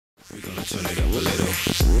gonna turn it up a little.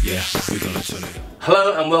 Yeah, we're gonna turn it up.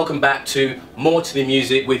 Hello and welcome back to More to the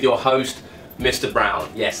Music with your host, Mr.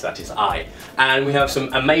 Brown. Yes, that is I. And we have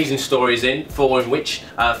some amazing stories in which,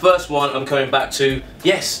 first one I'm coming back to,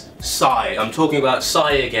 yes, Psy. I'm talking about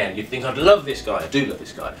Psy again. You'd think I'd love this guy. I do love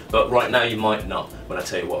this guy. But right now you might not when I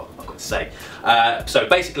tell you what I've got to say. So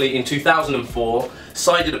basically in 2004,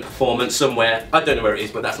 Psy did a performance somewhere. I don't know where it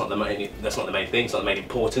is, but that's not the main thing. It's not the main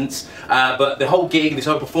importance. But the whole gig, this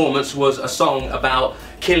whole performance was a song about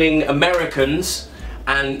killing Americans.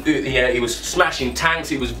 And yeah, he was smashing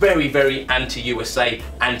tanks. It was very, very anti-USA,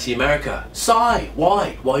 anti-America. Psy,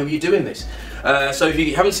 why? Why were you doing this? So if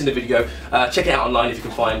you haven't seen the video, check it out online if you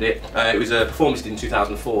can find it. It was a performance in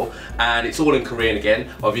 2004, and it's all in Korean again,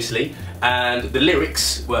 obviously. And the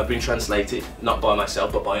lyrics were being translated, not by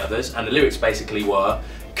myself, but by others. And the lyrics basically were,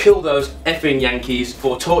 kill those effing Yankees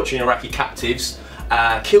for torturing Iraqi captives,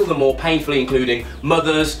 kill them all painfully, including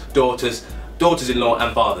mothers, daughters-in-law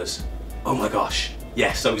and fathers. Oh my gosh.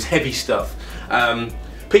 Yes, so it was heavy stuff.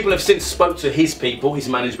 People have since spoke to his people, his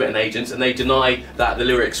management and agents, and they deny that the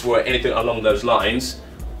lyrics were anything along those lines,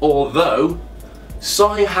 although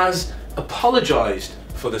Psy has apologised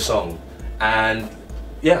for the song. And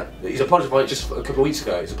yeah, he's apologised for it just a couple of weeks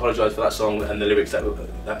ago. He's apologised for that song and the lyrics that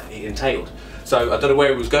it entailed. So I don't know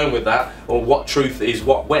where he was going with that, or what truth is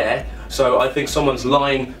what where, so I think someone's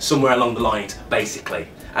lying somewhere along the lines, basically.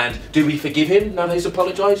 And do we forgive him now that he's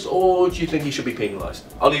apologised, or do you think he should be penalised?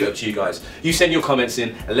 I'll leave it up to you guys. You send your comments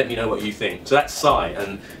in and let me know what you think. So that's Psy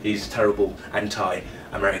and his terrible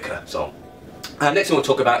anti-America song. Next thing we'll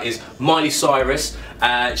talk about is Miley Cyrus.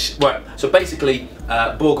 So basically,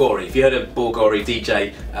 Borgori. If you heard of Borgori,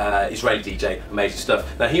 DJ, Israeli DJ, amazing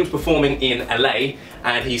stuff. Now he was performing in LA,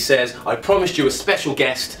 and he says, "I promised you a special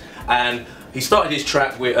guest," and he started his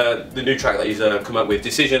track with the new track that he's come up with,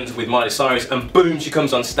 Decisions, with Miley Cyrus, and boom, she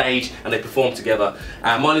comes on stage and they perform together.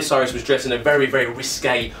 Miley Cyrus was dressed in a very, very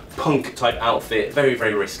risque punk type outfit, very,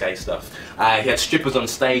 very risque stuff. He had strippers on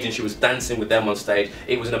stage and she was dancing with them on stage.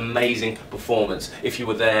 It was an amazing performance. If you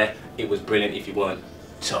were there, it was brilliant. If you weren't,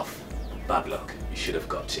 tough. Bad luck. You should have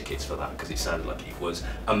got tickets for that because it sounded like it was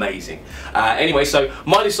amazing. Anyway, so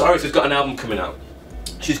Miley Cyrus has got an album coming out.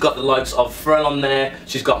 She's got the likes of Pharrell on there,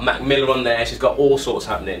 she's got Mac Miller on there, she's got all sorts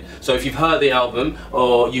happening. So if you've heard the album,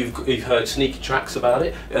 or you've heard sneaky tracks about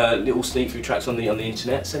it, little sneak through tracks on the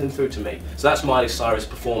internet, send them through to me. So that's Miley Cyrus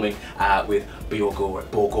performing with Borgori,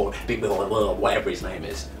 whatever his name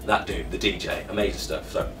is. That dude, the DJ, amazing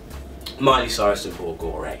stuff. So Miley Cyrus and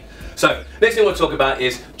Borgori. So next thing we'll talk about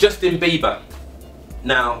is Justin Bieber.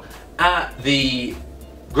 Now at the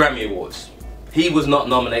Grammy Awards, he was not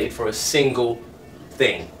nominated for a single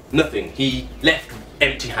thing, nothing. He left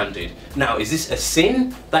empty-handed. Now, is this a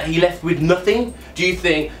sin that he left with nothing? Do you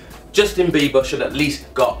think Justin Bieber should at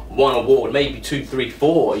least got one award, maybe 2, 3,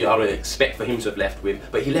 4, I would expect for him to have left with,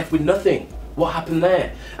 but he left with nothing? What happened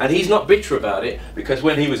there? And he's not bitter about it, because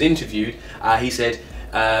when he was interviewed, he said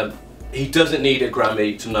he doesn't need a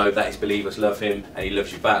Grammy to know that his believers love him and he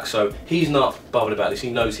loves you back. So he's not bothered about this, he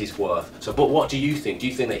knows his worth. So, but what do you think? Do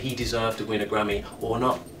you think that he deserved to win a Grammy or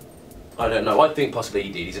not? I don't know. I think possibly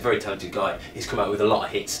he did. He's a very talented guy. He's come out with a lot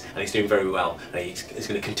of hits and he's doing very well, and he's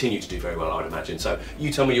going to continue to do very well, I would imagine. So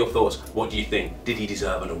you tell me your thoughts. What do you think? Did he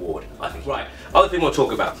deserve an award? I think. Right. Other thing we'll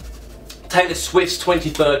talk about. Taylor Swift's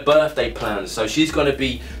 23rd birthday plans. So she's going to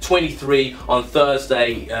be 23 on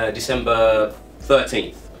Thursday, December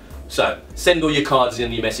 13th. So send all your cards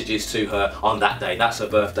and your messages to her on that day. That's her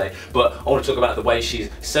birthday. But I want to talk about the way she's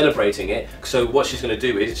celebrating it. So what she's going to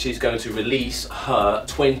do is she's going to release her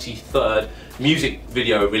 23rd music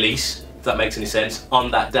video release, if that makes any sense,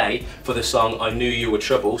 on that day for the song I Knew You Were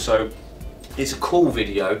Trouble. So it's a cool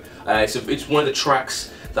video. It's one of the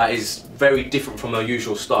tracks that is very different from her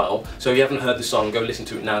usual style. So if you haven't heard the song, go listen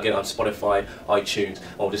to it now, get it on Spotify, iTunes,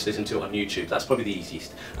 or just listen to it on YouTube. That's probably the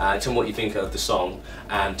easiest. Tell me what you think of the song,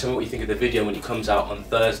 and tell me what you think of the video when it comes out on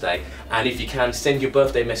Thursday. And if you can, send your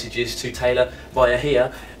birthday messages to Taylor via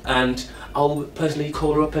here, and I'll personally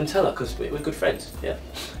call her up and tell her, because we're good friends, yeah.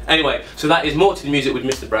 Anyway, so that is More to the Music with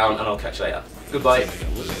Mr. Brown, and I'll catch you later. Goodbye.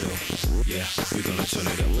 Yeah, we're gonna turn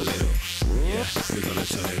it up a little. Yeah, we're gonna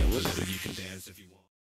turn it up a little. You can dance.